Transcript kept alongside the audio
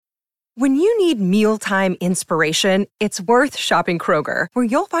When you need mealtime inspiration, it's worth shopping Kroger, where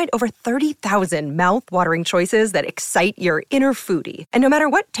you'll find over 30,000 mouth-watering choices that excite your inner foodie. And no matter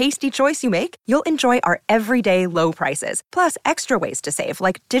what tasty choice you make, you'll enjoy our everyday low prices, plus extra ways to save,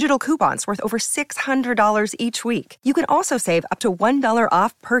 like digital coupons worth over $600 each week. You can also save up to $1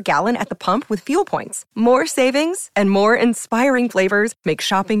 off per gallon at the pump with fuel points. More savings and more inspiring flavors make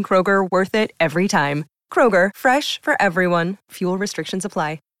shopping Kroger worth it every time. Kroger, fresh for everyone. Fuel restrictions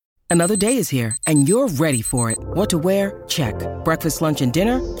apply. Another day is here, and you're ready for it. What to wear? Check. Breakfast, lunch, and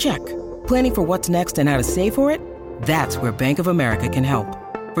dinner? Check. Planning for what's next and how to save for it? That's where Bank of America can help.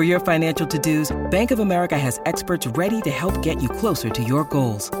 For your financial to-dos, Bank of America has experts ready to help get you closer to your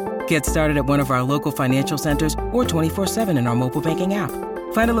goals. Get started at one of our local financial centers or 24/7 in our mobile banking app.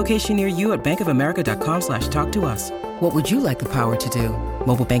 Find a location near you at bankofamerica.com/talktous. What would you like the power to do?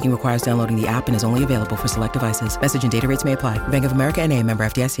 Mobile banking requires downloading the app and is only available for select devices. Message and data rates may apply. Bank of America N.A., member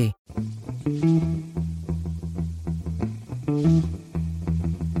FDIC.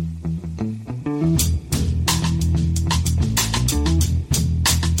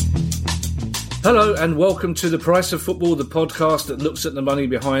 Hello and welcome to The Price of Football, the podcast that looks at the money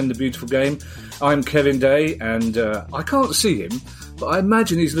behind the beautiful game. I'm Kevin Day, and I can't see him, but I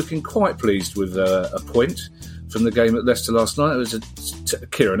imagine he's looking quite pleased with a point from the game at Leicester last night. It was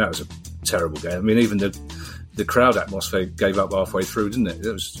Kieran, that was a terrible game. I mean, even the crowd atmosphere gave up halfway through, didn't it?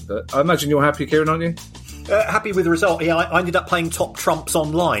 It was, I imagine you're happy, Kieran, aren't you? Happy with the result. Yeah, I ended up playing top trumps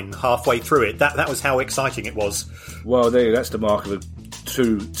online halfway through it. That was how exciting it was. Well, that's the mark of a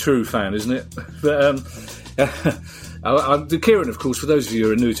true fan, isn't it? But Kieran, of course, for those of you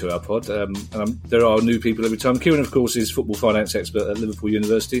who are new to our pod, there are new people every time. Kieran, of course, is football finance expert at Liverpool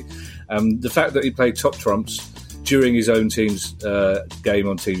University. The fact that he played top trumps during his own team's game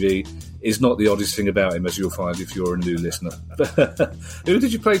on TV is not the oddest thing about him, as you'll find if you're a new listener. Who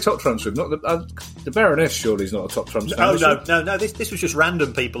did you play top trumps with? Not the Baroness, surely is not a top trumps fan. No. This was just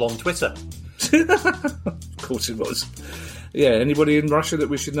random people on Twitter. Of course it was. Yeah, anybody in Russia that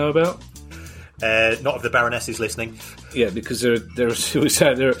we should know about? Not if the Baroness is listening. Yeah, because there are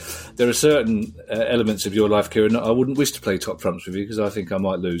certain elements of your life, Kieran, I wouldn't wish to play top trumps with you because I think I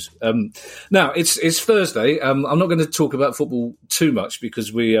might lose. Now, it's Thursday. I'm not going to talk about football too much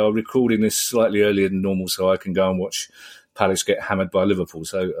because we are recording this slightly earlier than normal so I can go and watch Palace get hammered by Liverpool.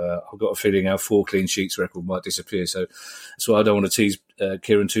 So I've got a feeling our 4 clean sheets record might disappear. So that's why I don't want to tease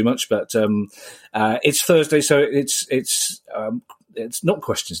Kieran too much. But it's Thursday, so it's not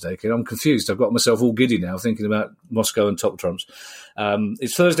questions day, Kieran. I'm confused. I've got myself all giddy now thinking about Moscow and top trumps.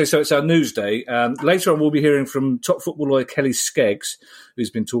 It's Thursday, so it's our news day. Later on, we'll be hearing from top football lawyer Kelly Skeggs, who's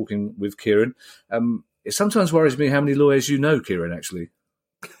been talking with Kieran. It sometimes worries me how many lawyers you know, Kieran, actually.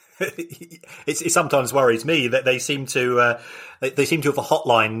 It sometimes worries me that they seem to have a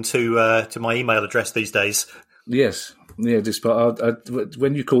hotline to my email address these days. Yes, yeah. Despite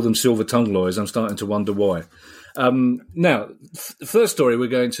when you call them silver tongue lawyers, I'm starting to wonder why. Now, the first story, we're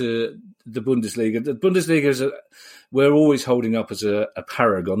going to the Bundesliga. The Bundesliga we're always holding up as a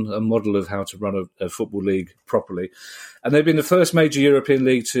paragon, a model of how to run a football league properly. And they've been the first major European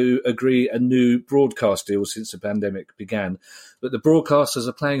league to agree a new broadcast deal since the pandemic began. But the broadcasters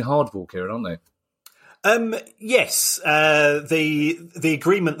are playing hardball, Kieran, aren't they? Yes, the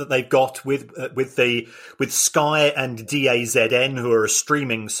agreement that they've got with Sky and DAZN, who are a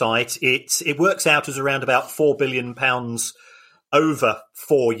streaming site, it works out as around about £4 billion over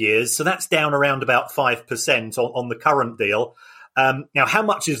 4 years. So that's down around about 5% on the current deal. Now, how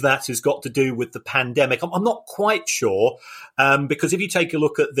much of that has got to do with the pandemic? I'm not quite sure, because if you take a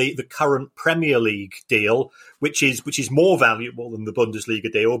look at the current Premier League deal, which is more valuable than the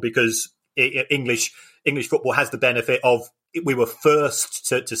Bundesliga deal, because English football has the benefit of we were first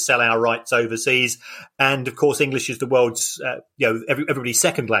to sell our rights overseas, and of course English is the world's everybody's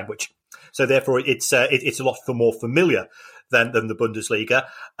second language, so therefore it's a lot more familiar than the Bundesliga.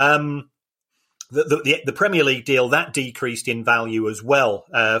 The Premier League deal that decreased in value as well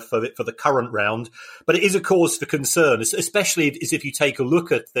for the current round, but it is a cause for concern, especially as if you take a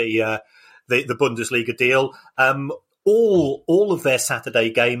look at the Bundesliga deal. All of their Saturday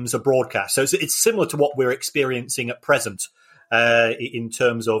games are broadcast, so it's similar to what we're experiencing at present in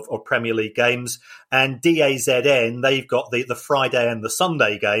terms of Premier League games. And DAZN, they've got the Friday and the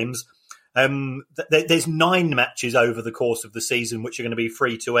Sunday games. There's 9 matches over the course of the season which are going to be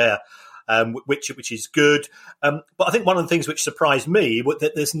free to air, which is good. But I think one of the things which surprised me was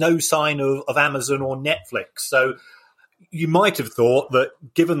that there's no sign of Amazon or Netflix. So you might have thought that,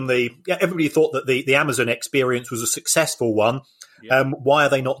 given everybody thought that the Amazon experience was a successful one. Yeah. Why are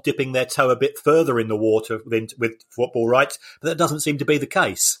they not dipping their toe a bit further in the water with football rights? But that doesn't seem to be the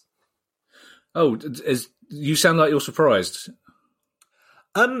case. Oh, you sound like you're surprised.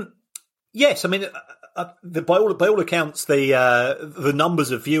 Yes, I mean, by all accounts, the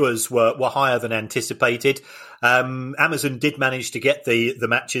numbers of viewers were higher than anticipated. Amazon did manage to get the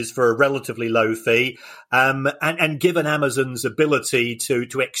matches for a relatively low fee, and given Amazon's ability to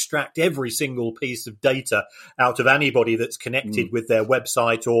extract every single piece of data out of anybody that's connected with their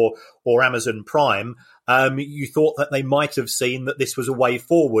website or Amazon Prime, you thought that they might have seen that this was a way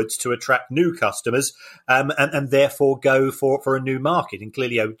forward to attract new customers, and therefore go for a new market. And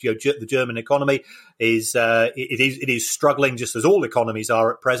clearly, the German economy is struggling, just as all economies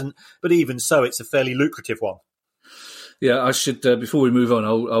are at present. But even so, it's a fairly lucrative one. Yeah, I should, before we move on,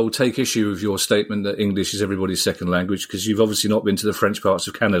 I'll take issue with your statement that English is everybody's second language, because you've obviously not been to the French parts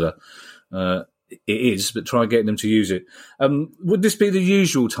of Canada. It is, but try getting them to use it. Would this be the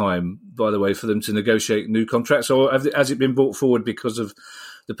usual time, by the way, for them to negotiate new contracts, or has it been brought forward because of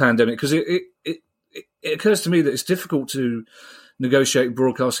the pandemic? Because it occurs to me that it's difficult to negotiate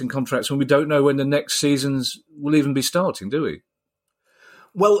broadcasting contracts when we don't know when the next seasons will even be starting, do we?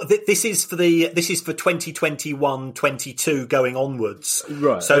 Well, this is for 2021-22 going onwards.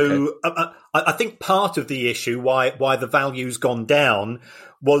 Right. So okay. I think part of the issue why the value's gone down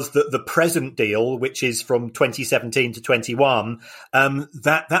was that the present deal, which is from 2017 to 21,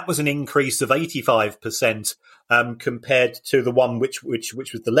 that was an increase of 85%. Compared to the one which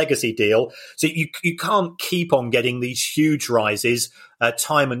was the legacy deal. So you can't keep on getting these huge rises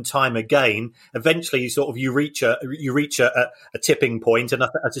time and time again. Eventually, you reach a tipping point, and I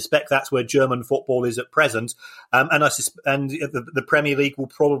suspect that's where German football is at present. And the Premier League will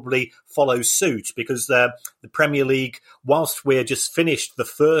probably follow suit, because the Premier League, whilst we're just finished the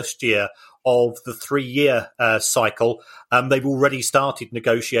first year of the 3-year cycle, they've already started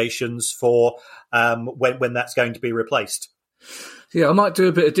negotiations for when that's going to be replaced. Yeah, I might do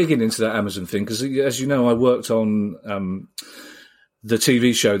a bit of digging into that Amazon thing, because, as you know, I worked on the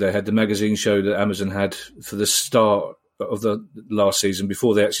TV show they had, the magazine show that Amazon had for the start of the last season,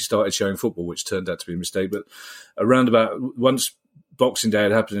 before they actually started showing football, which turned out to be a mistake. But around about once Boxing Day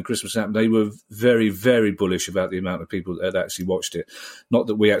had happened and Christmas happened, they were very, very bullish about the amount of people that had actually watched it. Not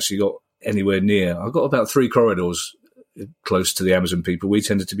that we actually got anywhere near. I got about 3 corridors close to the Amazon people. We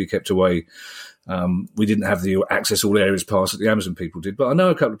tended to be kept away. We didn't have the access all areas pass that the Amazon people did. But I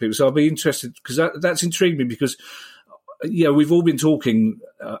know a couple of people, so I'll be interested, because that's intrigued me, because we've all been talking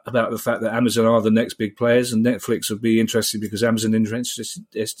about the fact that Amazon are the next big players, and Netflix would be interested because Amazon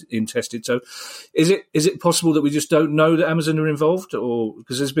interested. So is it possible that we just don't know that Amazon are involved, or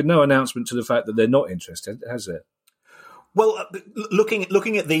because there's been no announcement to the fact that they're not interested, has there? Well,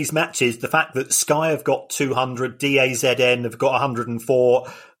 looking at these matches, the fact that Sky have got 200, DAZN have got 104,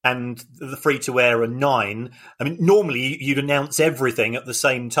 and the free-to-air are 9. I mean, normally you'd announce everything at the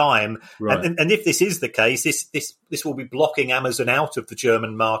same time. Right. And if this is the case, this will be blocking Amazon out of the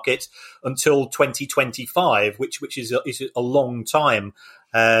German market until 2025, which is a long time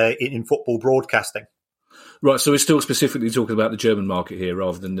in football broadcasting. Right, so we're still specifically talking about the German market here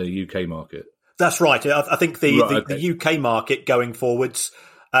rather than the UK market. That's right. I think the UK market going forwards,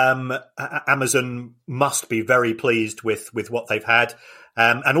 Amazon must be very pleased with what they've had.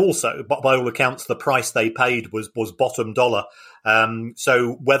 And also, by all accounts, the price they paid was bottom dollar.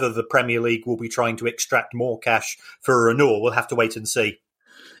 So whether the Premier League will be trying to extract more cash for a renewal, we'll have to wait and see.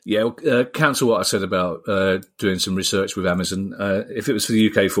 Yeah, cancel what I said about doing some research with Amazon. If it was for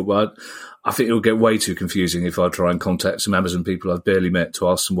the UK football, I think it will get way too confusing if I try and contact some Amazon people I've barely met to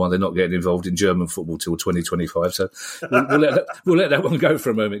ask them why they're not getting involved in German football till 2025. So we'll let that one go for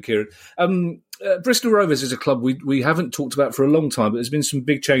a moment, Kieran. Bristol Rovers is a club we haven't talked about for a long time, but there's been some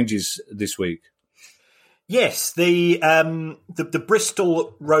big changes this week. Yes, the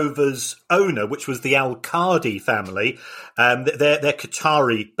Bristol Rovers owner, which was the Al-Qadi family, they're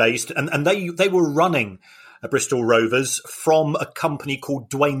Qatari based, and they were running Bristol Rovers from a company called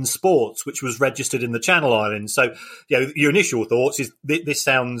Dwayne Sports, which was registered in the Channel Islands. So, your initial thoughts is this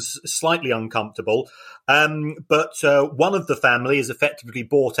sounds slightly uncomfortable. But one of the family has effectively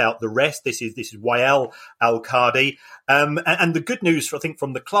bought out the rest. This is Wael Al-Qadi. And the good news, I think,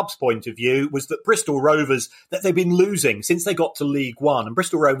 from the club's point of view, was that Bristol Rovers, that they've been losing since they got to League One. And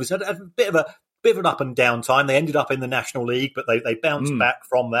Bristol Rovers had a bit of an up and down time. They ended up in the National League, but they bounced back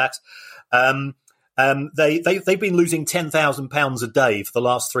from that. They've been losing £10,000 a day for the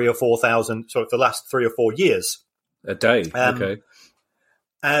last 3 or 4 years. A day, okay.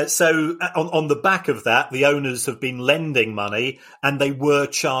 So on the back of that, the owners have been lending money, and they were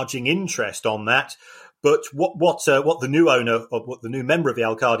charging interest on that. But what the new owner, or what the new member of the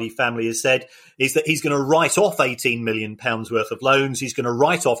Al-Qadi family has said, is that he's going to write off £18 million worth of loans. He's going to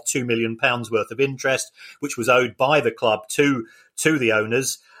write off £2 million worth of interest, which was owed by the club to the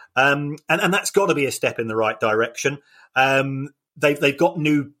owners. And that's got to be a step in the right direction. They've got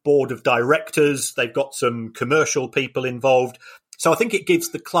new board of directors. They've got some commercial people involved. So I think it gives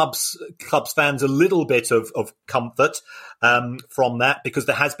the club's fans a little bit of comfort from that, because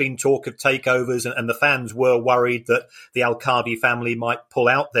there has been talk of takeovers, and the fans were worried that the Al-Qadi family might pull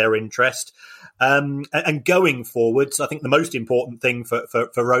out their interest. And going forwards, I think the most important thing for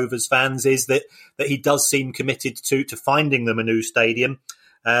Rovers fans is that he does seem committed to finding them a new stadium.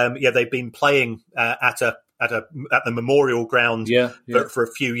 They've been playing at the Memorial Ground for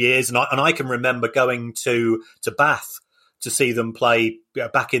a few years, and I can remember going to Bath to see them play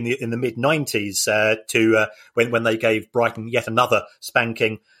back in the mid 90s when they gave Brighton yet another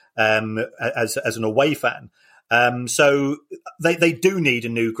spanking as an away fan. So they do need a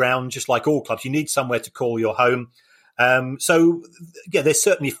new ground, just like all clubs. You need somewhere to call your home. There's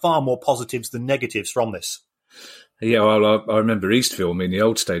certainly far more positives than negatives from this. Yeah, well, I remember Eastfield, the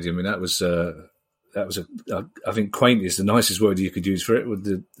old stadium. That was I think quaint is the nicest word you could use for it.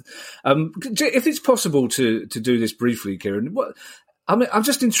 If it's possible to do this briefly, Kieran, I'm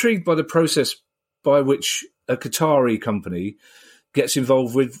just intrigued by the process by which a Qatari company gets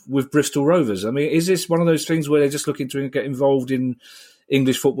involved with Bristol Rovers. Is this one of those things where they're just looking to get involved in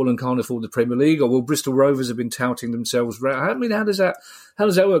English football and can't afford the Premier League, or will Bristol Rovers have been touting themselves? How does that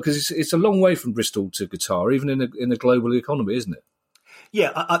work? Because it's a long way from Bristol to Qatar, even in the global economy, isn't it?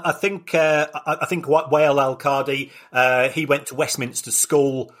 Yeah, I think Wael Al-Qadi, he went to Westminster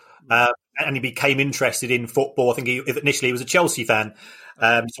School and he became interested in football. I think initially he was a Chelsea fan,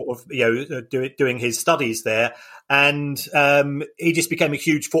 doing his studies there, and he just became a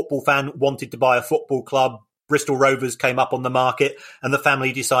huge football fan. Wanted to buy a football club. Bristol Rovers came up on the market, and the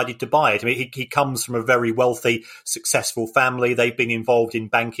family decided to buy it. He comes from a very wealthy, successful family. They've been involved in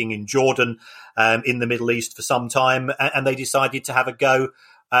banking in Jordan, in the Middle East for some time, and they decided to have a go.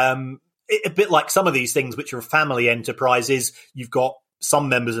 A bit like some of these things, which are family enterprises. You've got some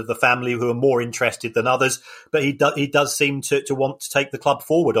members of the family who are more interested than others, but he does seem to want to take the club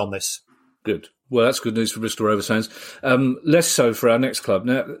forward on this. Good. Well, that's good news for Bristol Rovers fans. Less so for our next club.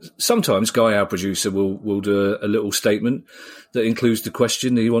 Now, sometimes Guy, our producer, will do a little statement that includes the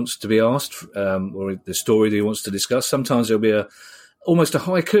question that he wants to be asked, or the story that he wants to discuss. Sometimes there'll be almost a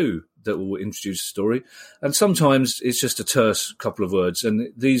haiku that will introduce a story, and sometimes it's just a terse couple of words.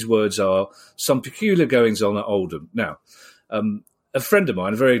 And these words are some peculiar goings on at Oldham. Now, a friend of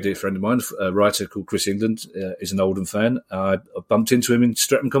mine, a very dear friend of mine, a writer called Chris England, is an Oldham fan. I bumped into him in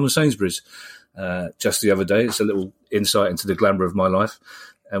Streatham Common Sainsbury's just the other day. It's a little insight into the glamour of my life.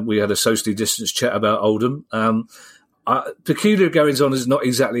 And we had a socially distanced chat about Oldham. Peculiar goings on is not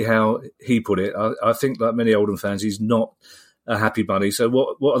exactly how he put it. I think, like many Oldham fans, he's not a happy bunny. So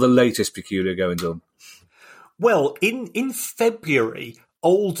what are the latest peculiar goings on? Well, in February,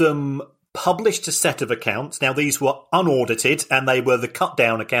 Oldham published a set of accounts. Now, these were unaudited, and they were the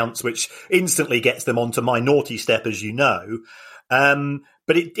cut-down accounts, which instantly gets them onto my naughty step, as you know.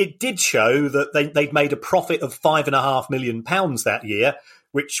 But it did show that they'd made a profit of £5.5 million that year,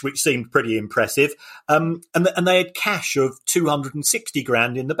 which seemed pretty impressive. And they had cash of 260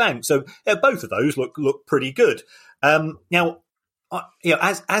 grand in the bank. So both of those look pretty good. Now,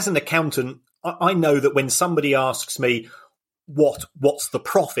 as an accountant, I know that when somebody asks me, what's the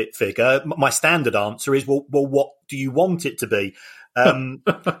profit figure? My standard answer is, well, what do you want it to be? When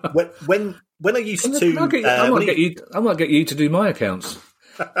I used to, I might get you to do my accounts.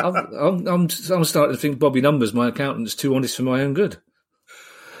 I'm starting to think Bobby Numbers, my accountant's too honest for my own good.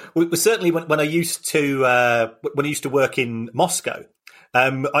 Well, certainly when I used to work in Moscow,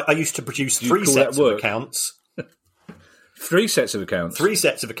 I used to produce three sets of accounts. Three sets of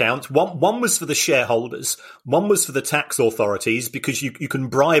accounts. One was for the shareholders. One was for the tax authorities, because you can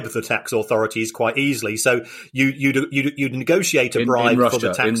bribe the tax authorities quite easily. So you'd negotiate a bribe for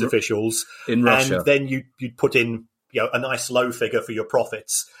the tax officials in Russia, and then you'd put in a nice low figure for your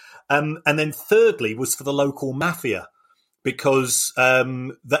profits. And then thirdly was for the local mafia, because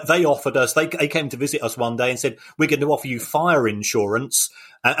they offered us. They came to visit us one day and said, "We're going to offer you fire insurance."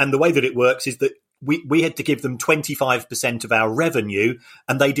 And the way that it works is that we had to give them 25% of our revenue,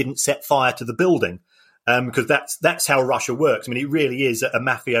 and they didn't set fire to the building, because that's how Russia works. It really is a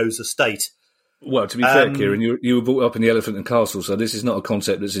mafioso state. Well, to be fair, Kieran, you were brought up in the Elephant and Castle, so this is not a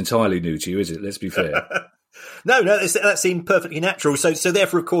concept that's entirely new to you, is it? Let's be fair. No, that seemed perfectly natural. So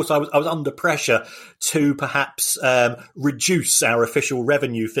therefore, of course, I was under pressure to perhaps reduce our official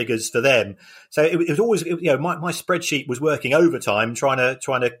revenue figures for them. So it was always, my spreadsheet was working overtime, trying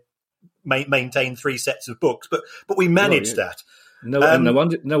to maintain 3 sets of books, but we managed that.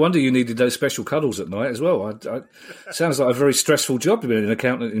 No wonder you needed those special cuddles at night as well. Sounds like a very stressful job to be an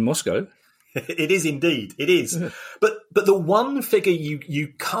accountant in Moscow. It is indeed. It is. Yeah. But the one figure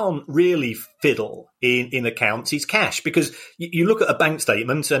you can't really fiddle in accounts is cash, because you look at a bank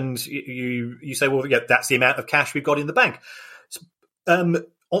statement and you say, well, yeah, that's the amount of cash we've got in the bank. On the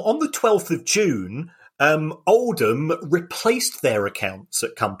 12th of June, Oldham replaced their accounts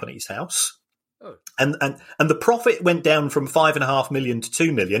at Companies House. Oh. And the profit went down from £5.5 million to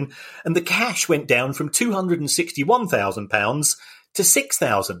 £2 million, and the cash went down from £261,000 to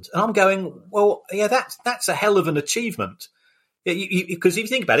 6,000. And I'm going, well, yeah, that's a hell of an achievement. Because if you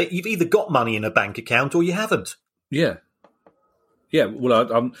think about it, you've either got money in a bank account or you haven't. Yeah. Yeah,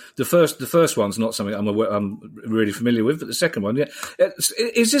 well, the first one's not something I'm really familiar with, but the second one, yeah.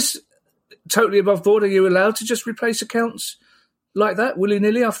 Is this totally above board? Are you allowed to just replace accounts like that,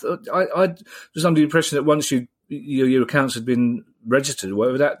 willy-nilly? I was under the impression that once your accounts had been registered or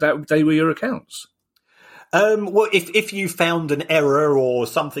whatever, that they were your accounts. Well, if you found an error or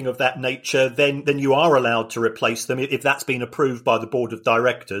something of that nature, then you are allowed to replace them if that's been approved by the board of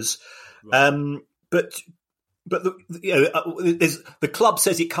directors. Right. But the club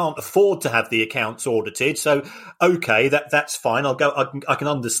says it can't afford to have the accounts audited. So, okay, that's fine. I can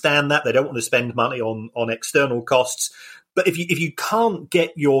understand that. They don't want to spend money on external costs. But if you can't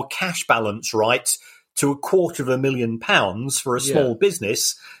get your cash balance right to £250,000 for a small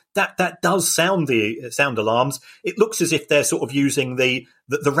business, that does sound alarms. It looks as if they're sort of using the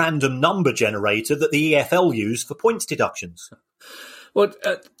random number generator that the EFL use for points deductions. Well,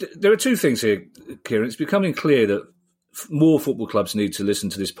 there are two things here, Kieran. It's becoming clear that more football clubs need to listen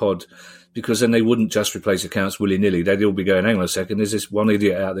to this pod, because then they wouldn't just replace accounts willy-nilly. They'd all be going, hang on a second, there's this one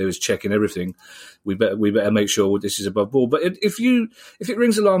idiot out there who's checking everything. We better make sure this is above board. But if it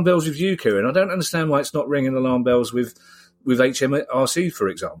rings alarm bells with you, Kieran, I don't understand why it's not ringing alarm bells with HMRC, for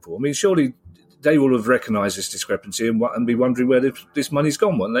example. I mean, surely they will have recognised this discrepancy and be wondering where this money's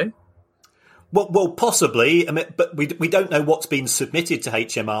gone, won't they? Well, possibly. I mean, but we don't know what's been submitted to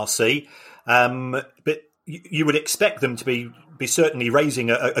HMRC. But you would expect them to be certainly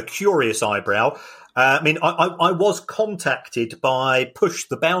raising a curious eyebrow. I mean, I was contacted by Push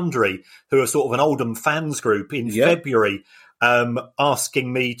the Boundary, who are sort of an Oldham fans group, in February,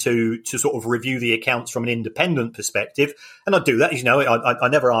 asking me to sort of review the accounts from an independent perspective. And I do that. I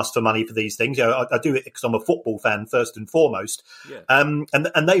never ask for money for these things. I do it because I'm a football fan first and foremost. Yeah. And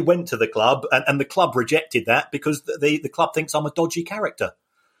they went to the club, and the club rejected that because the club thinks I'm a dodgy character.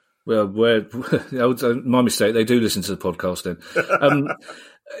 Well, my mistake. They do listen to the podcast then.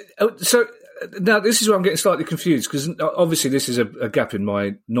 So now this is where I'm getting slightly confused, because obviously this is a gap in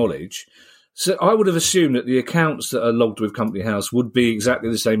my knowledge. So I would have assumed that the accounts that are logged with Company House would be exactly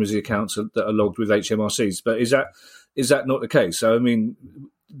the same as the accounts that are logged with HMRC's. But is that not the case? So, I mean,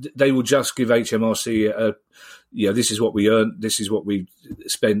 they will just give HMRC this is what we earned, this is what we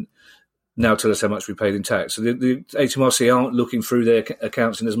spent, now tell us how much we paid in tax. So the HMRC aren't looking through their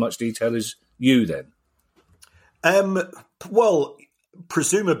accounts in as much detail as you then? Well,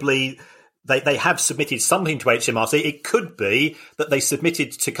 presumably they have submitted something to HMRC. It could be that they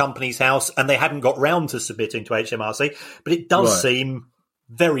submitted to Companies House and they hadn't got round to submitting to HMRC, but it does seem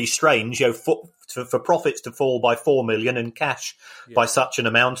very strange, for profits to fall by 4 million and cash by such an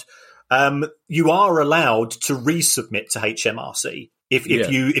amount. You are allowed to resubmit to HMRC if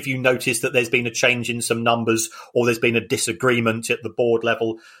you notice that there's been a change in some numbers or there's been a disagreement at the board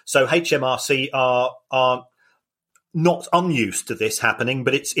level. So HMRC are not unused to this happening,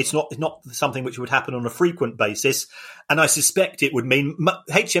 but it's not something which would happen on a frequent basis. And I suspect it would mean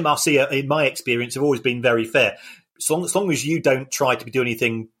HMRC, in my experience, have always been very fair. As long as you don't try to do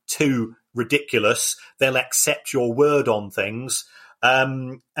anything too ridiculous, they'll accept your word on things.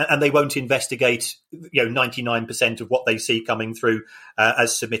 And they won't investigate 99% of what they see coming through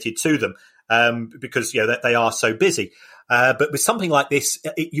as submitted to them, because that they are so busy. But with something like this,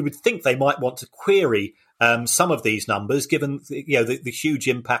 you would think they might want to query some of these numbers, given the huge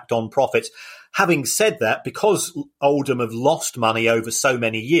impact on profits. Having said that, because Oldham have lost money over so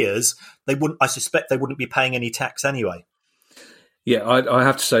many years, I suspect they wouldn't be paying any tax anyway. Yeah, I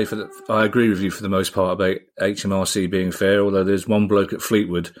have to say I agree with you for the most part about HMRC being fair, although there's one bloke at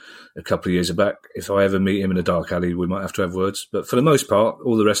Fleetwood a couple of years back. If I ever meet him in a dark alley, we might have to have words. But for the most part,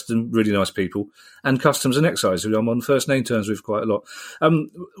 all the rest of them, really nice people. And Customs and Excise, who I'm on first name terms with quite a lot.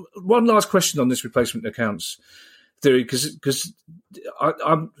 One last question on this replacement accounts theory, because this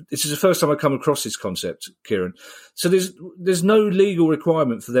is the first time I've come across this concept, Kieran. So there's no legal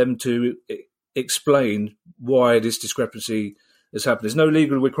requirement for them to explain why this discrepancy has happened. There's no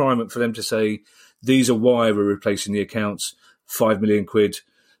legal requirement for them to say, these are why we're replacing the accounts, 5 million quid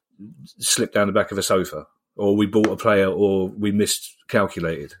slipped down the back of a sofa, or we bought a player, or we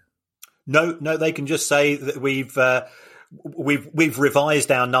miscalculated. No, they can just say that we've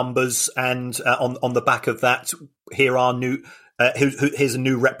revised our numbers, and on the back of that, here's a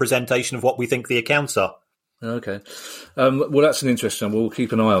new representation of what we think the accounts are. Okay. Well, that's an interesting one. We'll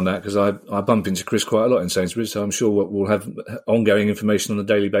keep an eye on that, because I bump into Chris quite a lot in Sainsbury's, so I'm sure we'll have ongoing information on a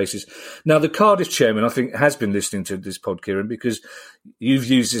daily basis. Now, the Cardiff chairman, I think, has been listening to this pod, Kieran, because you've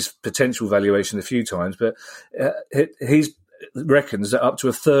used this potential valuation a few times, but he reckons that up to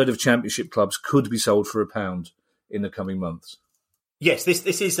a third of Championship clubs could be sold for £1 in the coming months. Yes, this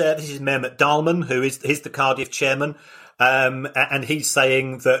is Mehmet Dalman, who is the Cardiff chairman. And he's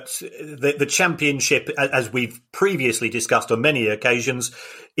saying that the Championship, as we've previously discussed on many occasions,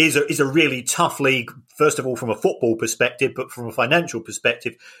 is a really tough league. First of all, from a football perspective, but from a financial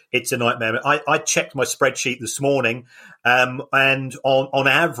perspective, it's a nightmare. I checked my spreadsheet this morning, and on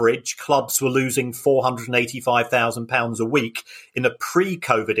average, clubs were losing £485,000 a week in a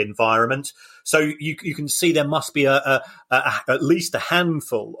pre-COVID environment. So you can see there must be at least a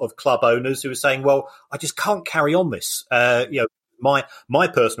handful of club owners who are saying, well, I just can't carry on this. My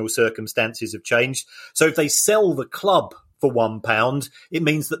personal circumstances have changed. So if they sell the club for £1, it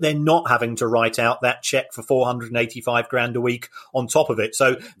means that they're not having to write out that cheque for $485,000 a week on top of it.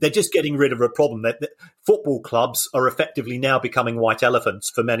 So they're just getting rid of a problem that football clubs are effectively now becoming white elephants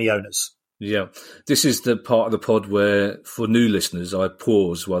for many owners. Yeah. This is the part of the pod where, for new listeners, I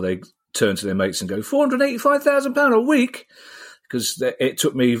pause while they turn to their mates and go, £485,000 a week? Because it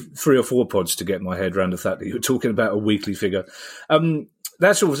took me 3 or 4 pods to get my head around the fact that you were talking about a weekly figure.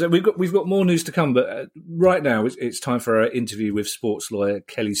 That's all. So we've got more news to come, but right now it's time for our interview with sports lawyer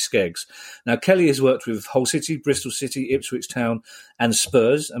Kelly Skeggs. Now, Kelly has worked with Hull City, Bristol City, Ipswich Town and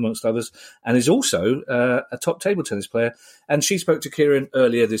Spurs, amongst others, and is also a top table tennis player. And she spoke to Kieran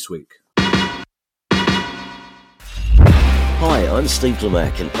earlier this week. Hi, I'm Steve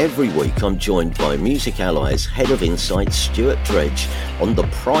Lemack, and every week I'm joined by Music Ally's Head of Insight, Stuart Dredge, on The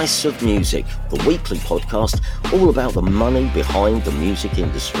Price of Music, the weekly podcast all about the money behind the music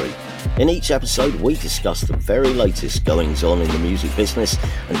industry. In each episode, we discuss the very latest goings-on in the music business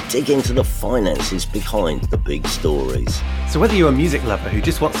and dig into the finances behind the big stories. So whether you're a music lover who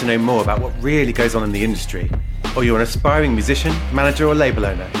just wants to know more about what really goes on in the industry, or you're an aspiring musician, manager or label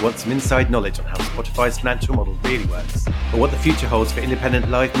owner who wants some inside knowledge on how Spotify's financial model really works, or what the future holds for independent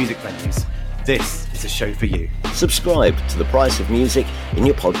live music venues, this is a show for you. Subscribe to The Price of Music in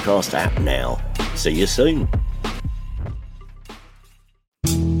your podcast app now. See you soon.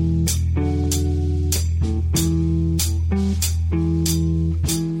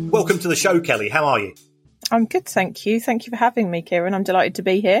 Welcome to the show, Kelly. How are you? I'm good, thank you. Thank you for having me, Kieran. I'm delighted to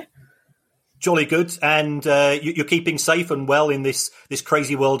be here. Jolly good. And you're keeping safe and well in this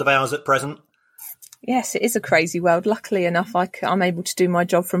crazy world of ours at present? Yes, it is a crazy world. Luckily enough, I'm able to do my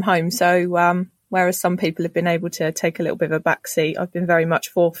job from home. So whereas some people have been able to take a little bit of a backseat, I've been very much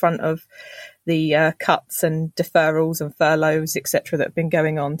forefront of the cuts and deferrals and furloughs, etc., that have been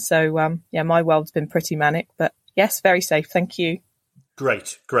going on. So, my world's been pretty manic. But yes, very safe. Thank you.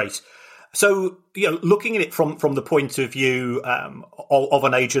 Great. So, looking at it from the point of view of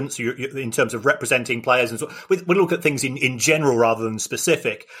an agent, so in terms of representing players, and so we look at things in general rather than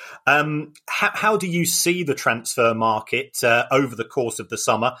specific. How do you see the transfer market over the course of the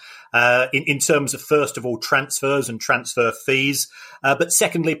summer in terms of, first of all, transfers and transfer fees, but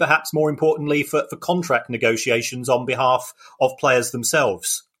secondly, perhaps more importantly, for contract negotiations on behalf of players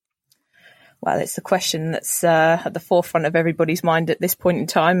themselves? Well, it's a question that's at the forefront of everybody's mind at this point in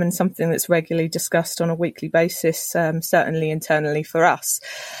time, and something that's regularly discussed on a weekly basis, certainly internally for us.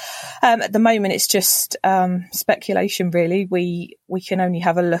 At the moment, it's just speculation, really. We can only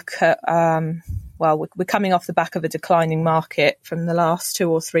have a look at, we're coming off the back of a declining market from the last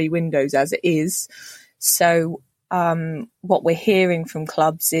 2 or 3 windows as it is. So what we're hearing from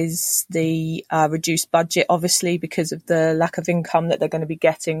clubs is the reduced budget, obviously, because of the lack of income that they're going to be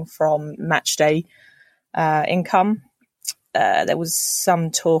getting from match day income. there was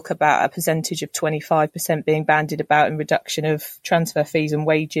some talk about a percentage of 25% being bandied about in reduction of transfer fees and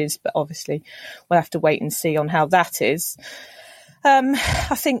wages, but obviously we'll have to wait and see on how that is.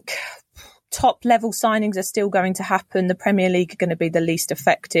 I think top level signings are still going to happen. The Premier League are going to be the least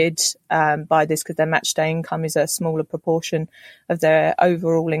affected by this because their match day income is a smaller proportion of their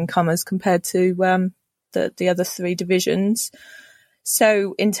overall income as compared to the other three divisions.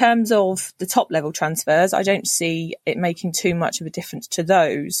 So in terms of the top level transfers, I don't see it making too much of a difference to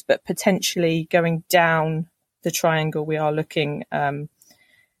those, but potentially going down the triangle, we are looking at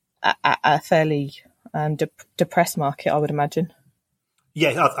a fairly depressed market, I would imagine.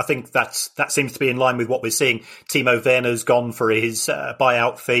 Yeah, I think that seems to be in line with what we're seeing. Timo Werner's gone for his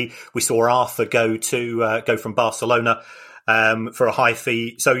buyout fee. We saw Arthur go from Barcelona for a high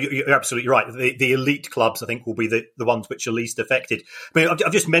fee. So you're absolutely right. The elite clubs, I think, will be the ones which are least affected. I mean,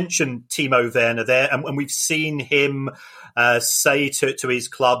 I've just mentioned Timo Werner there, and we've seen him say to his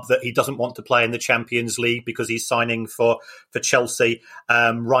club that he doesn't want to play in the Champions League because he's signing for Chelsea.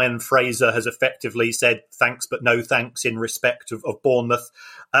 Ryan Fraser has effectively said thanks but no thanks in respect of Bournemouth.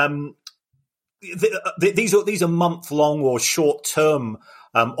 These are month-long or short-term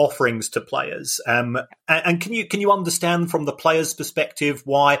offerings to players. And can you understand from the players' perspective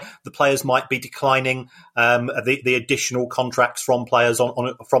why the players might be declining the additional contracts from players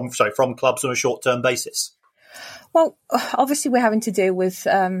from clubs on a short-term basis? Well, obviously we're having to deal with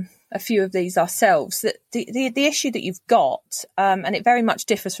a few of these ourselves. The issue that you've got, and it very much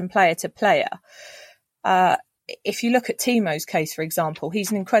differs from player to player. If you look at Timo's case, for example,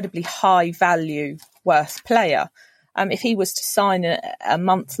 he's an incredibly high value worth player. If he was to sign a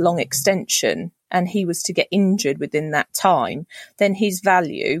month-long extension and he was to get injured within that time, then his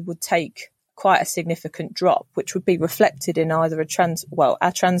value would take quite a significant drop, which would be reflected in either a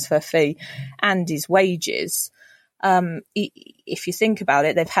transfer fee and his wages. If you think about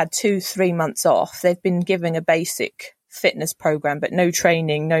it, they've had 2-3 months off. They've been given a basic fitness program, but no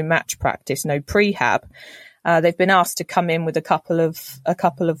training, no match practice, no prehab. They've been asked to come in with a couple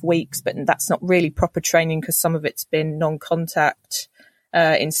of weeks, but that's not really proper training because some of it's been non-contact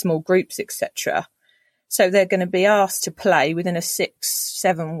in small groups, etc. So they're going to be asked to play within a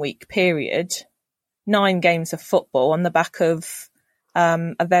 6-7 week period, 9 games of football on the back of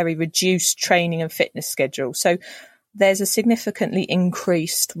a very reduced training and fitness schedule. So there's a significantly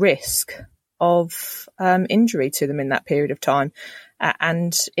increased risk of injury to them in that period of time.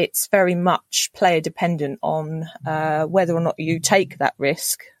 And it's very much player dependent on whether or not you take that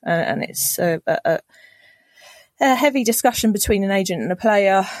risk. And it's a heavy discussion between an agent and a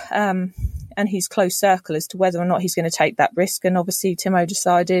player and his close circle as to whether or not he's going to take that risk. And obviously Timo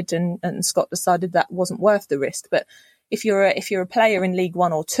decided and Scott decided that wasn't worth the risk. But if you're a player in League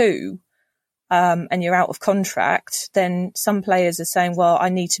 1 or 2 and you're out of contract, then some players are saying, well, I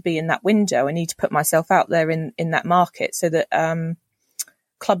need to be in that window. I need to put myself out there in that market so that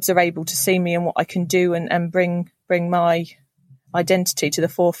clubs are able to see me and what I can do and bring my identity to the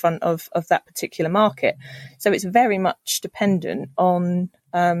forefront of that particular market. So it's very much dependent on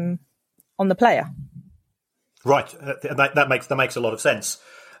the player. Right, that makes a lot of sense.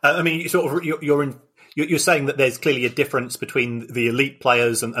 I mean, you're saying that there's clearly a difference between the elite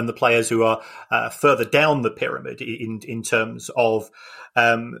players and the players who are further down the pyramid in terms of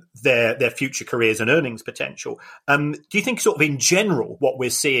their future careers and earnings potential. Do you think sort of in general what we're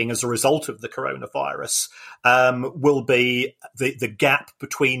seeing as a result of the coronavirus will be the gap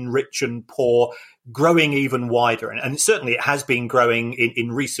between rich and poor growing even wider? And certainly it has been growing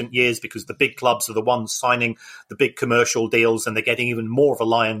in recent years because the big clubs are the ones signing the big commercial deals and they're getting even more of a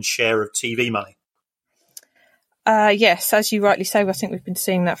lion's share of TV money. Yes, as you rightly say, I think we've been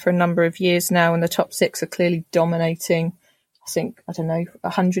seeing that for a number of years now, and the top 6 are clearly dominating. I think,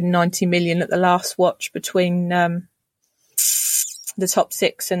 190 million at the last watch between the top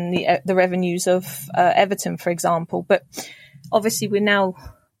 6 and the revenues of Everton, for example. But obviously we're now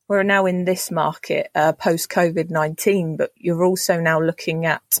in this market post COVID-19, but you're also now looking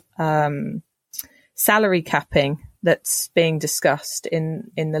at salary capping that's being discussed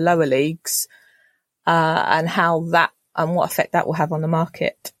in the lower leagues. And how that and what effect that will have on the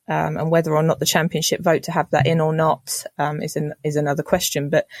market, and whether or not the Championship vote to have that in or not is another question.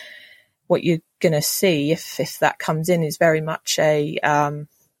 But what you're going to see if that comes in is very much a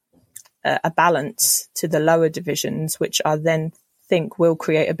balance to the lower divisions, which I then think will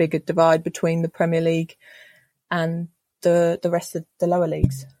create a bigger divide between the Premier League and the rest of the lower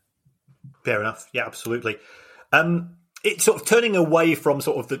leagues. Fair enough. Yeah, absolutely. it's sort of turning away from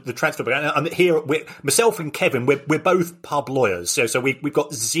sort of the transfer. I'm here, myself and Kevin, we're both pub lawyers, so we've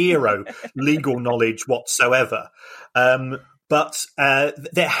got zero legal knowledge whatsoever. But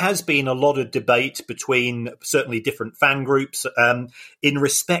there has been a lot of debate between certainly different fan groups in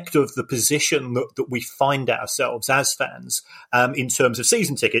respect of the position that we find ourselves as fans in terms of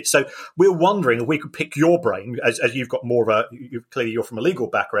season tickets. So we're wondering if we could pick your brain, as you've got more of clearly you're from a legal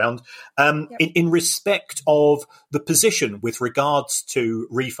background, in respect of the position with regards to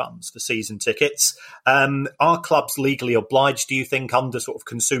refunds for season tickets. Are clubs legally obliged, do you think, under sort of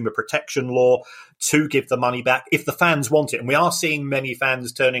consumer protection law, to give the money back if the fans want it? And we are seeing many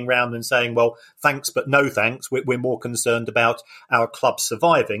fans turning around and saying, well, thanks, but no thanks. We're more concerned about our club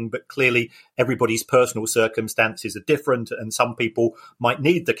surviving. But clearly, everybody's personal circumstances are different, and some people might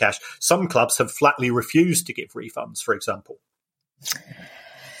need the cash. Some clubs have flatly refused to give refunds, for example.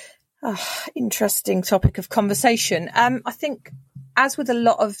 Interesting topic of conversation. I think, as with a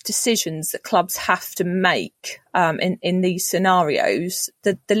lot of decisions that clubs have to make in these scenarios,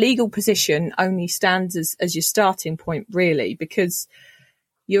 the legal position only stands as your starting point, really, because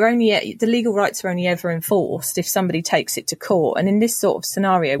the legal rights are only ever enforced if somebody takes it to court. And in this sort of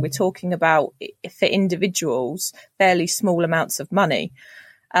scenario, we're talking about, for individuals, fairly small amounts of money.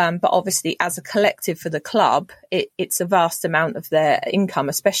 But obviously, as a collective for the club, it's a vast amount of their income,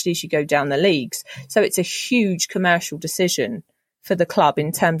 especially as you go down the leagues. So it's a huge commercial decision for the club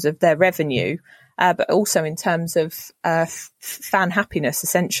in terms of their revenue, but also in terms of fan happiness,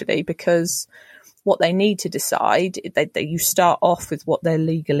 essentially, because what they need to decide, you start off with what they're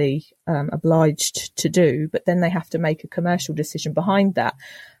legally obliged to do, but then they have to make a commercial decision behind that.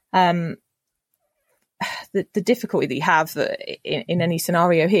 The difficulty that you have in any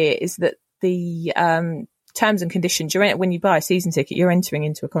scenario here is that the terms and conditions, when you buy a season ticket, you're entering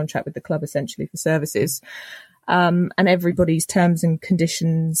into a contract with the club essentially for services. And everybody's terms and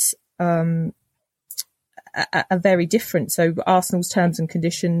conditions are very different. So Arsenal's terms and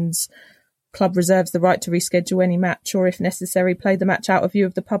conditions, club reserves the right to reschedule any match or, if necessary, play the match out of view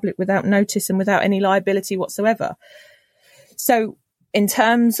of the public without notice and without any liability whatsoever. So in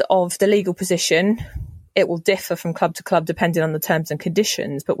terms of the legal position, it will differ from club to club depending on the terms and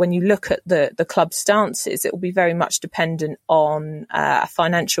conditions. But when you look at the club stances, it will be very much dependent on a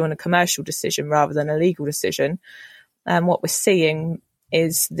financial and a commercial decision rather than a legal decision. And what we're seeing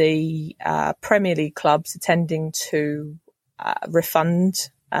is the Premier League clubs tending to refund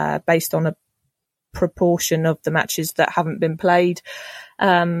based on a proportion of the matches that haven't been played.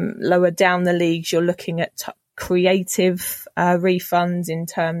 Lower down the leagues, you're looking at creative refunds in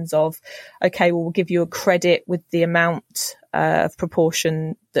terms of, okay, well, we'll give you a credit with the amount of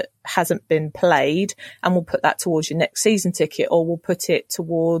proportion that hasn't been played, and we'll put that towards your next season ticket, or we'll put it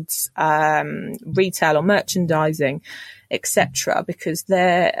towards retail or merchandising, etc., because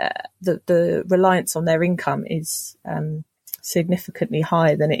the reliance on their income is significantly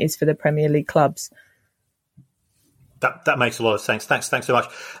higher than it is for the Premier League clubs. That makes a lot of sense. Thanks so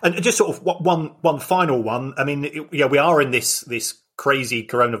much. And just sort of one final one. I mean, we are in this crazy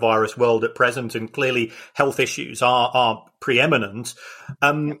coronavirus world at present, and clearly health issues are preeminent.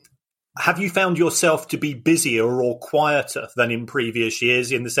 Have you found yourself to be busier or quieter than in previous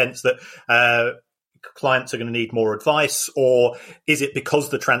years, in the sense that clients are going to need more advice, or is it because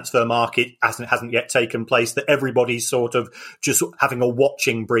the transfer market hasn't yet taken place that everybody's sort of just having a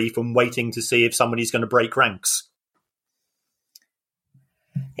watching brief and waiting to see if somebody's going to break ranks?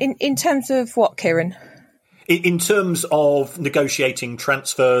 In terms of what, Kieran? In terms of negotiating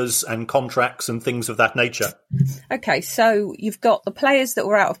transfers and contracts and things of that nature. Okay, so you've got the players that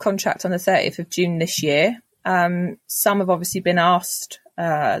were out of contract on the 30th of June this year. Some have obviously been asked,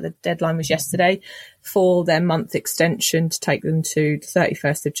 the deadline was yesterday, for their month extension to take them to the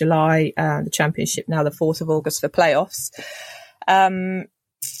 31st of July, the Championship now the 4th of August for playoffs.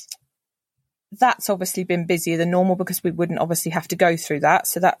 That's obviously been busier than normal because we wouldn't obviously have to go through that.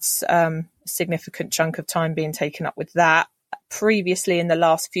 So that's a significant chunk of time being taken up with that. Previously, in the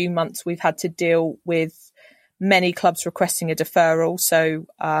last few months, we've had to deal with many clubs requesting a deferral. So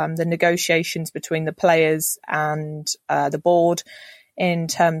the negotiations between the players and the board in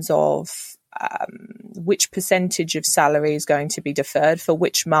terms of which percentage of salary is going to be deferred for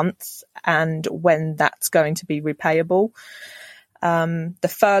which month and when that's going to be repayable. The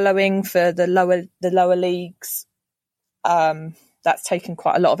furloughing for the lower leagues, that's taken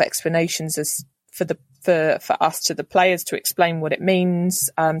quite a lot of explanations as for us to the players to explain what it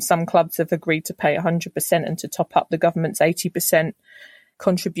means. Some clubs have agreed to pay 100% and to top up the government's 80%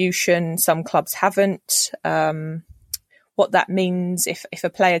 contribution. Some clubs haven't. What what that means if a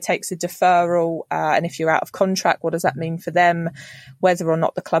player takes a deferral and if you're out of contract, what does that mean for them? Whether or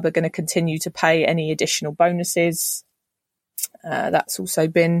not the club are going to continue to pay any additional bonuses. That's also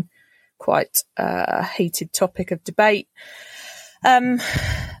been quite a heated topic of debate. But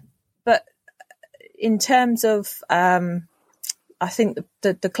in terms of, I think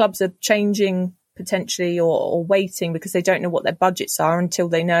the clubs are changing potentially or waiting because they don't know what their budgets are until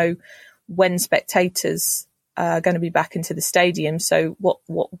they know when spectators are going to be back into the stadium. So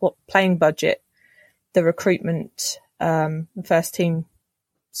what playing budget the recruitment first team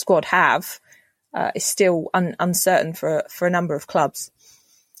squad have is still uncertain for a number of clubs.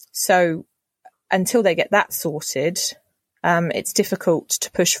 So until they get that sorted, it's difficult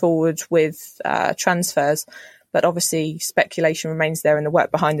to push forward with transfers. But obviously speculation remains there and the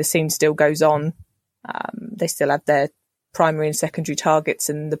work behind the scenes still goes on. They still have their primary and secondary targets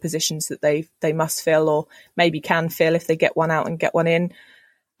and the positions that they must fill or maybe can fill if they get one out and get one in.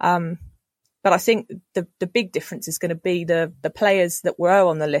 But I think the big difference is going to be the players that were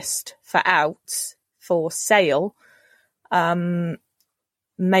on the list for sale.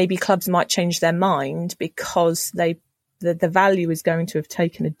 Maybe clubs might change their mind because the value is going to have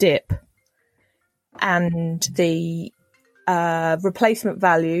taken a dip, and the replacement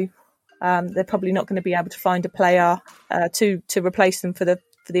value, they're probably not going to be able to find a player to replace them for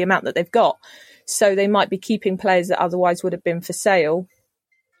the amount that they've got. So they might be keeping players that otherwise would have been for sale.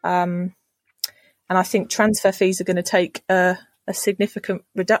 And I think transfer fees are going to take a significant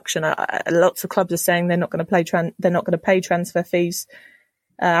reduction. Lots of clubs are saying they're not going to pay transfer fees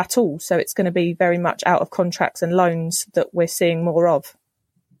at all. So it's going to be very much out of contracts and loans that we're seeing more of.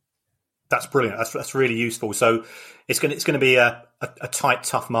 That's brilliant. That's really useful. So it's going to be a tight,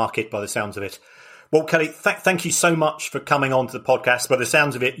 tough market by the sounds of it. Well, Kelly, thank you so much for coming on to the podcast. By the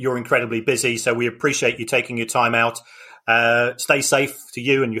sounds of it, you're incredibly busy, so we appreciate you taking your time out. Stay safe to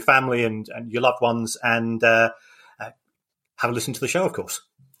you and your family and your loved ones, and have a listen to the show, of course.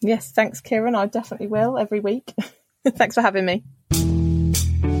 Yes, thanks, Kieran. I definitely will every week. Thanks for having me.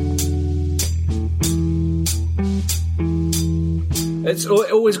 It's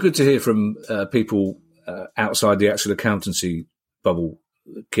always good to hear from people outside the actual accountancy bubble,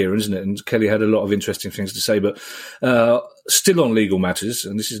 Kieran, isn't it? And Kelly had a lot of interesting things to say, but still on legal matters,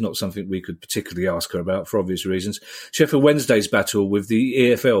 and this is not something we could particularly ask her about for obvious reasons. Sheffield Wednesday's battle with the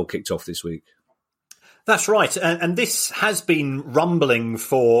EFL kicked off this week. That's right, and this has been rumbling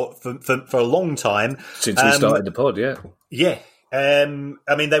for a long time. Since we started the pod, yeah. Yeah. I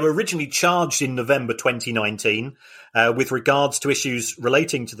mean, they were originally charged in November 2019 with regards to issues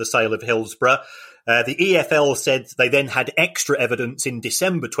relating to the sale of Hillsborough. The EFL said they then had extra evidence in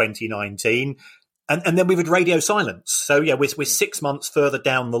December 2019, and then we've had radio silence. So, yeah, we're 6 months further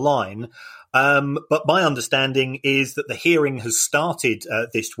down the line. But my understanding is that the hearing has started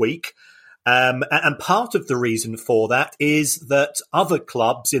this week. And part of the reason for that is that other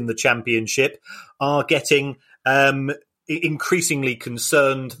clubs in the Championship are getting increasingly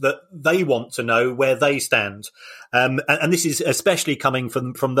concerned that they want to know where they stand. And this is especially coming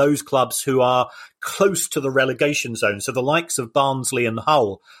from those clubs who are close to the relegation zone. So the likes of Barnsley and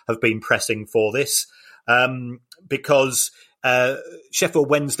Hull have been pressing for this because Sheffield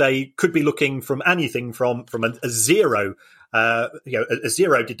Wednesday could be looking from anything from a zero a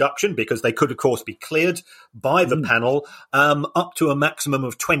zero deduction, because they could, of course, be cleared by the panel, up to a maximum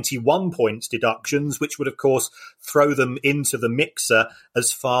of 21 points deductions, which would, of course, throw them into the mixer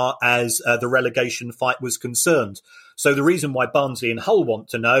as far as the relegation fight was concerned. So the reason why Barnsley and Hull want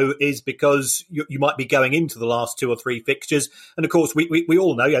to know is because you might be going into the last 2 or 3 fixtures. And, of course, we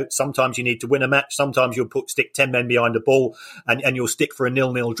all know, sometimes you need to win a match. Sometimes you'll stick 10 men behind a ball and you'll stick for a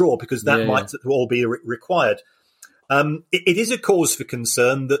 0-0 draw, because that might all be required. It is a cause for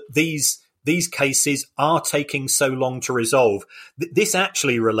concern that these cases are taking so long to resolve. This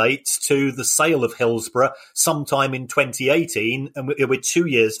actually relates to the sale of Hillsborough sometime in 2018, and we're 2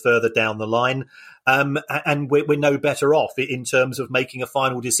 years further down the line, and we're no better off in terms of making a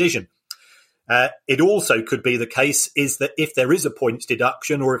final decision. It also could be the case is that if there is a points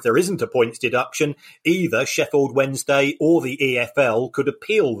deduction or if there isn't a points deduction, either Sheffield Wednesday or the EFL could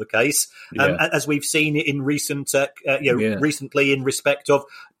appeal the case, as we've seen in recently in respect of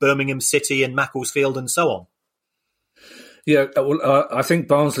Birmingham City and Macclesfield and so on. Yeah, well, I think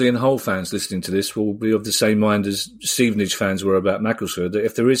Barnsley and Hull fans listening to this will be of the same mind as Stevenage fans were about Macclesfield, that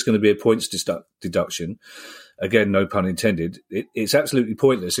if there is going to be a points deduction, again, no pun intended, it's absolutely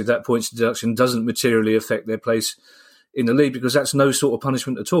pointless if that points deduction doesn't materially affect their place in the league, because that's no sort of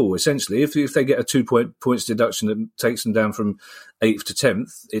punishment at all. Essentially, if they get a 2 points deduction that takes them down from 8th to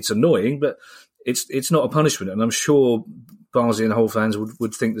 10th, it's annoying, but it's not a punishment, and I'm sure Barnsley and Hull fans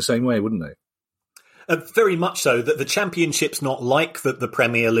would think the same way, wouldn't they? Very much so. That the Championship's not like the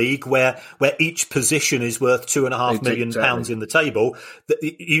Premier League, where each position is worth £2.5 million in the table.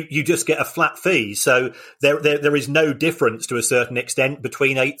 You just get a flat fee. So there is no difference to a certain extent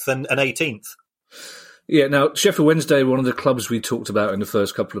between 8th and 18th. Yeah, now, Sheffield Wednesday, one of the clubs we talked about in the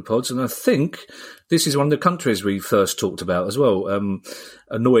first couple of pods, and I think this is one of the countries we first talked about as well.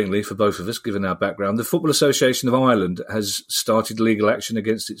 Annoyingly for both of us, given our background, the Football Association of Ireland has started legal action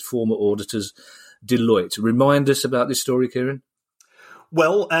against its former auditors, Deloitte. Remind us about this story, Kieran.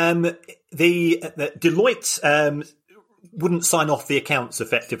 Well, the Deloitte wouldn't sign off the accounts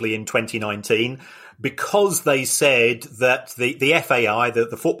effectively in 2019 because they said that the FAI,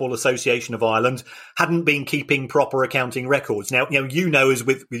 the Football Association of Ireland, hadn't been keeping proper accounting records. Now, as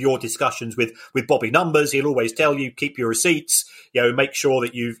with your discussions with Bobby Numbers, he'll always tell you, keep your receipts, make sure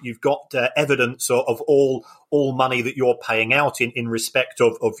that you've got evidence of all money that you're paying out in respect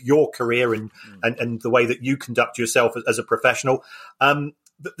of your career and the way that you conduct yourself as a professional.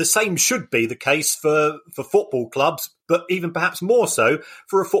 The same should be the case for football clubs, but even perhaps more so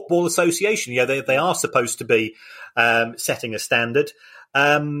for a football association. They are supposed to be setting a standard.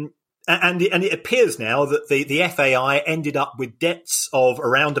 And it appears now that the FAI ended up with debts of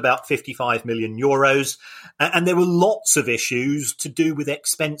around about €55 million. And there were lots of issues to do with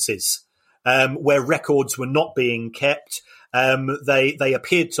expenses where records were not being kept. They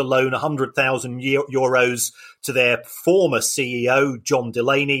appeared to loan €100,000 to their former CEO, John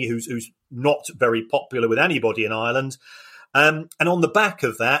Delaney, who's not very popular with anybody in Ireland. And on the back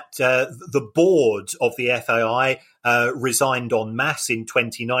of that, the board of the FAI resigned en masse in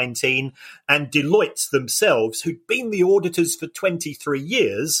 2019, and Deloitte themselves, who'd been the auditors for 23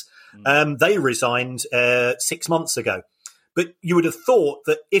 years, they resigned 6 months ago. But you would have thought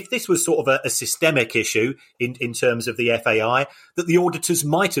that if this was sort of a systemic issue in terms of the FAI, that the auditors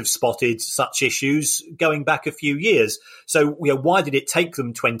might have spotted such issues going back a few years. So why did it take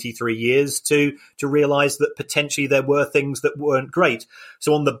them 23 years to realise that potentially there were things that weren't great?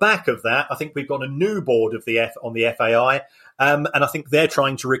 So on the back of that, I think we've got a new board of on the FAI, and I think they're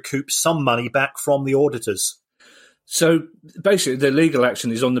trying to recoup some money back from the auditors. So basically, the legal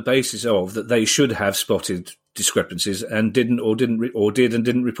action is on the basis of that they should have spotted discrepancies and did and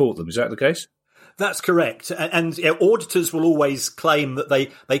didn't report them. Is that the case? That's correct. And auditors will always claim that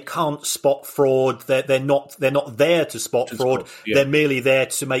they can't spot fraud. They're not there to spot fraud. Yeah. They're merely there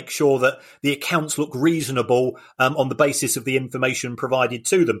to make sure that the accounts look reasonable on the basis of the information provided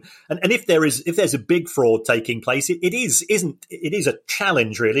to them. And if there's a big fraud taking place, it is a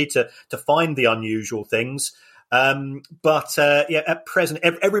challenge really to find the unusual things. But at present,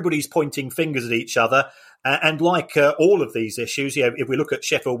 everybody's pointing fingers at each other. And like all of these issues, if we look at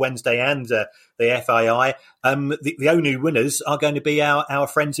Sheffield Wednesday and the FAI, the only winners are going to be our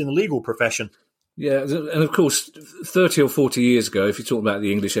friends in the legal profession. Yeah, and of course, 30 or 40 years ago, if you talk about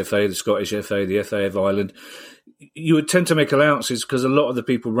the English FA, the Scottish FA, the FA of Ireland, you would tend to make allowances because a lot of the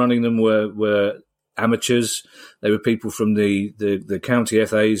people running them were amateurs. They were people from the county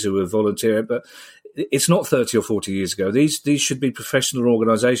FAs who were volunteering, but it's not 30 or 40 years ago. These should be professional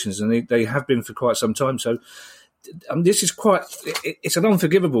organisations, and they have been for quite some time. So this is it's an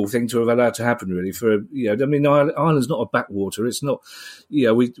unforgivable thing to have allowed to happen, really. Ireland's not a backwater. It's not,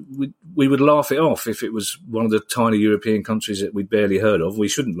 we would laugh it off if it was one of the tiny European countries that we'd barely heard of. We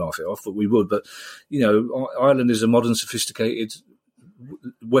shouldn't laugh it off, but we would. But, Ireland is a modern, sophisticated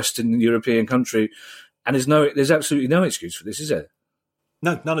Western European country, and there's absolutely no excuse for this, is there?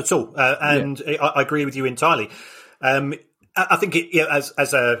 No, none at all. I agree with you entirely. I think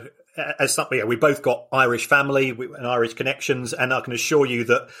as something, we both got Irish family and Irish connections, and I can assure you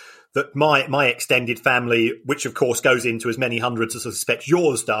that my extended family, which of course goes into as many hundreds as I suspect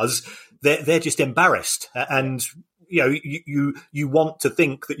yours does, they're just embarrassed. And you want to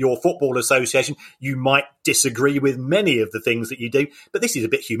think that your football association, you might disagree with many of the things that you do, but this is a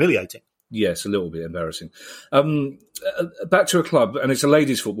bit humiliating. Yes, a little bit embarrassing. Back to a club, and it's a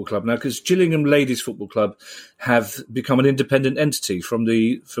ladies' football club now, because Gillingham Ladies Football Club have become an independent entity from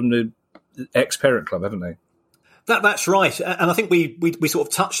the ex-parent club, haven't they? That's right, and I think we sort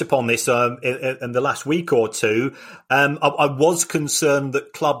of touched upon this in the last week or two. I was concerned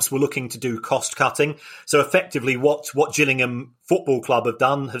that clubs were looking to do cost cutting. So effectively, what Gillingham Football Club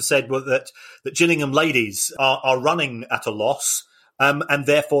have said was that Gillingham Ladies are running at a loss. And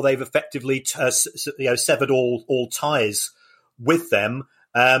therefore, they've effectively severed all ties with them.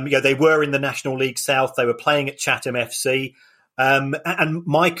 They were in the National League South. They were playing at Chatham FC. And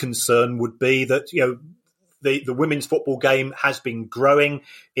my concern would be that the women's football game has been growing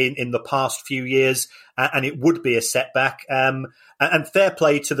in the past few years, and it would be a setback. And fair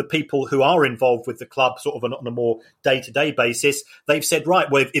play to the people who are involved with the club sort of on a more day-to-day basis. They've said, right,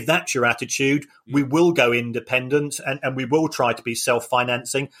 well, if that's your attitude, we will go independent and we will try to be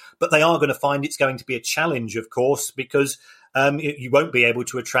self-financing. But they are going to find it's going to be a challenge, of course, because you won't be able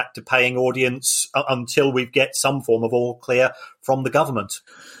to attract a paying audience until we get some form of all clear from the government.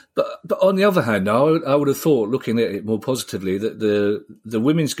 But on the other hand, I would have thought, looking at it more positively, that the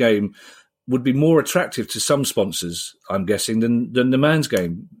women's game would be more attractive to some sponsors, I'm guessing, than the man's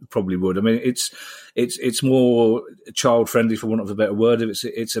game probably would. I mean, it's more child friendly, for want of a better word.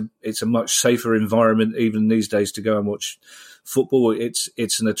 It's a much safer environment even these days to go and watch football.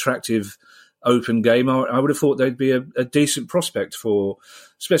 It's an attractive, open game. I would have thought they'd be a decent prospect for,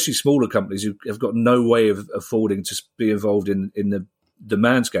 especially smaller companies who have got no way of affording to be involved in the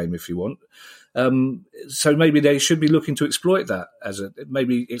man's game, if you want. So maybe they should be looking to exploit that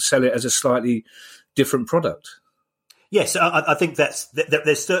maybe sell it as a slightly different product. Yes, I think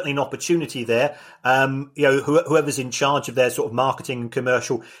there's certainly an opportunity there. Whoever's in charge of their sort of marketing and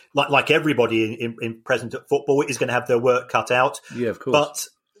commercial, like everybody in present at football, is going to have their work cut out. Yeah, of course.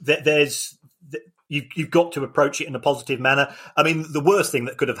 But you've got to approach it in a positive manner. I mean, the worst thing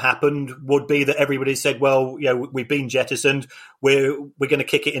that could have happened would be that everybody said, well, we've been jettisoned. We're going to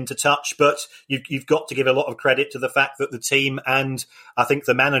kick it into touch. But you've got to give a lot of credit to the fact that the team and I think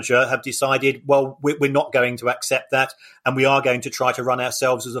the manager have decided, well, we're not going to accept that. And we are going to try to run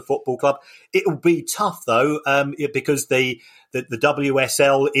ourselves as a football club. It'll be tough, though, because the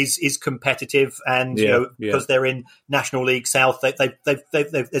WSL is competitive and, because they're in National League South,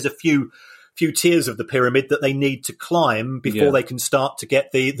 there's a few tiers of the pyramid that they need to climb before they can start to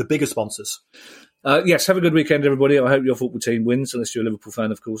get the bigger sponsors. Yes, have a good weekend, everybody. I hope your football team wins, unless you're a Liverpool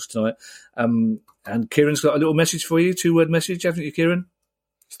fan, of course, tonight. And Kieran's got a little message for you, 2-word message, haven't you, Kieran?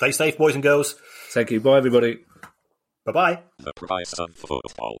 Stay safe, boys and girls. Thank you. Bye, everybody. Bye-bye. The price of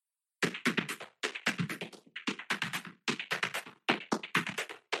football.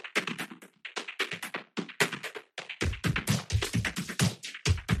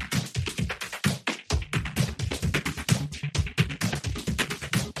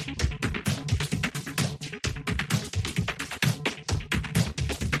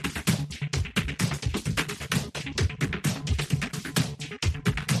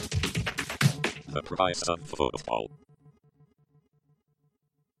 The price of football.